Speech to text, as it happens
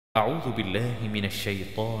أعوذ بالله من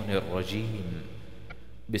الشيطان الرجيم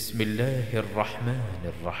بسم الله الرحمن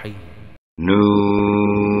الرحيم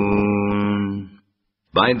Noon.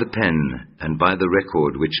 By the pen and by the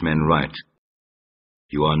record which men write,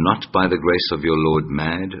 you are not by the grace of your Lord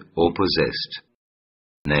mad or possessed.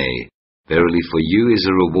 Nay, verily for you is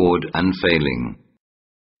a reward unfailing,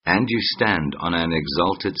 and you stand on an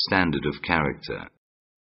exalted standard of character.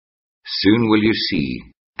 Soon will you see,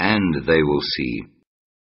 and they will see,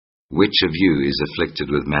 which of you is afflicted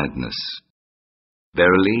with madness.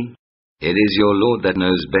 Verily, it is your Lord that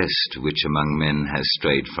knows best which among men has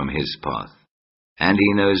strayed from his path, and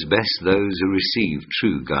he knows best those who receive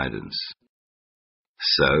true guidance.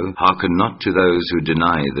 So hearken not to those who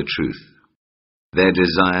deny the truth. Their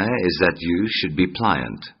desire is that you should be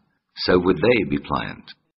pliant, so would they be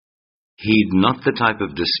pliant. Heed not the type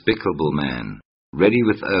of despicable man, ready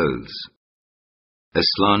with oaths, a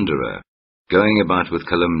slanderer, going about with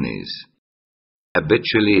calumnies,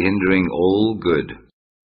 habitually hindering all good,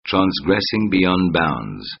 transgressing beyond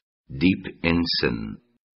bounds, deep in sin,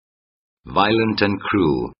 violent and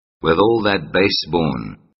cruel, with all that base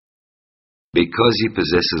born, because he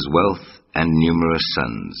possesses wealth and numerous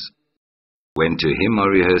sons. When to him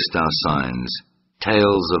are rehearsed our signs,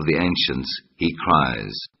 tales of the ancients, he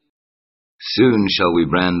cries, soon shall we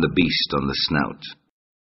brand the beast on the snout.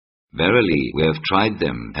 Verily, we have tried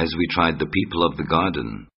them as we tried the people of the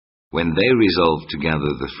garden, when they resolved to gather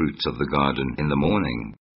the fruits of the garden in the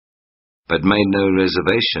morning, but made no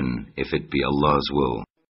reservation if it be Allah's will.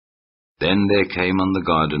 Then there came on the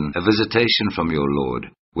garden a visitation from your Lord,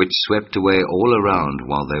 which swept away all around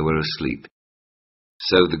while they were asleep.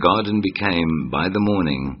 So the garden became, by the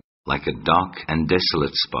morning, like a dark and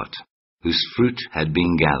desolate spot, whose fruit had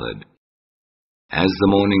been gathered. As the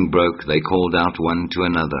morning broke, they called out one to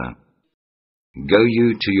another, go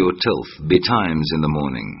you to your tilth betimes in the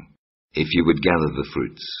morning, if you would gather the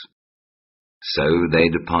fruits. So they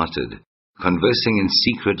departed, conversing in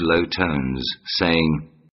secret low tones, saying,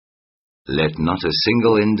 let not a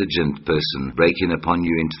single indigent person break in upon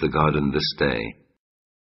you into the garden this day.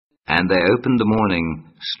 And they opened the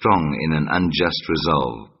morning, strong in an unjust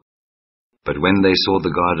resolve. But when they saw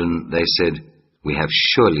the garden, they said, we have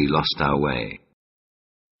surely lost our way.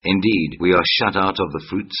 Indeed, we are shut out of the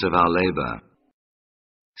fruits of our labor.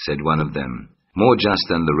 Said one of them, more just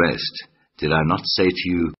than the rest, did I not say to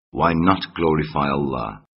you, why not glorify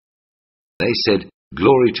Allah? They said,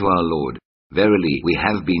 glory to our Lord, verily we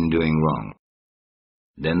have been doing wrong.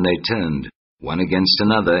 Then they turned, one against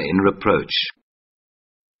another in reproach.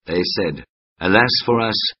 They said, alas for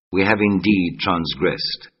us, we have indeed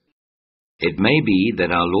transgressed. It may be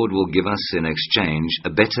that our Lord will give us in exchange a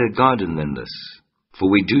better garden than this, for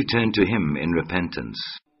we do turn to him in repentance.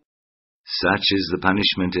 Such is the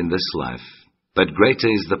punishment in this life, but greater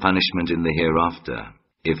is the punishment in the hereafter,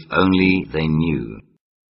 if only they knew.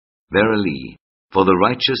 Verily, for the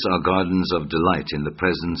righteous are gardens of delight in the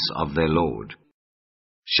presence of their Lord.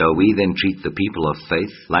 Shall we then treat the people of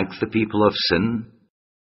faith like the people of sin?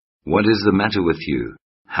 What is the matter with you?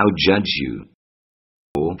 How judge you?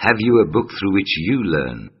 Or have you a book through which you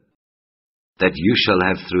learn, that you shall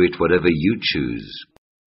have through it whatever you choose?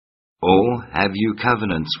 Or have you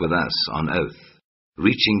covenants with us on oath,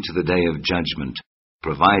 reaching to the day of judgment,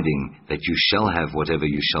 providing that you shall have whatever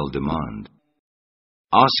you shall demand?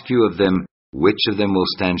 Ask you of them, which of them will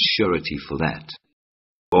stand surety for that?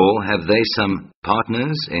 Or have they some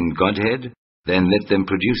partners in Godhead? Then let them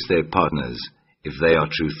produce their partners, if they are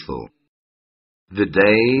truthful. The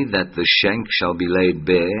day that the shank shall be laid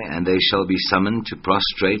bare, and they shall be summoned to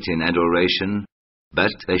prostrate in adoration,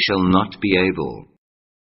 but they shall not be able.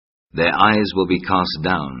 Their eyes will be cast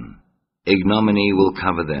down, ignominy will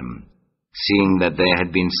cover them, seeing that they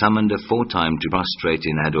had been summoned aforetime to prostrate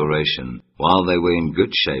in adoration, while they were in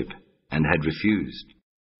good shape, and had refused.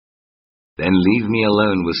 Then leave me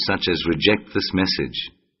alone with such as reject this message.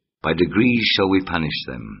 By degrees shall we punish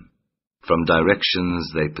them. From directions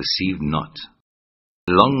they perceive not.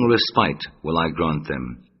 Long respite will I grant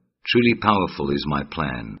them. Truly powerful is my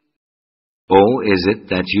plan. Or is it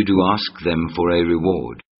that you do ask them for a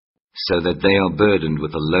reward, so that they are burdened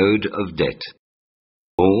with a load of debt?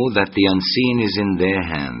 Or that the unseen is in their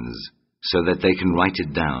hands, so that they can write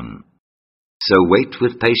it down? So wait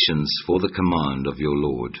with patience for the command of your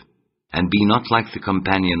Lord, and be not like the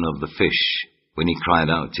companion of the fish, when he cried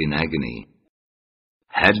out in agony.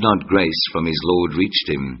 Had not grace from his Lord reached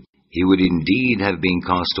him, he would indeed have been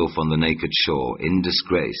cast off on the naked shore in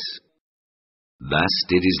disgrace. Thus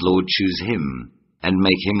did his Lord choose him, and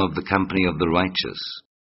make him of the company of the righteous.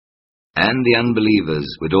 And the unbelievers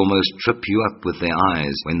would almost trip you up with their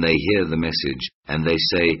eyes when they hear the message, and they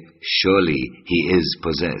say, "Surely he is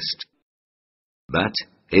possessed." But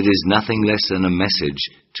it is nothing less than a message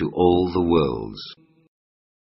to all the worlds.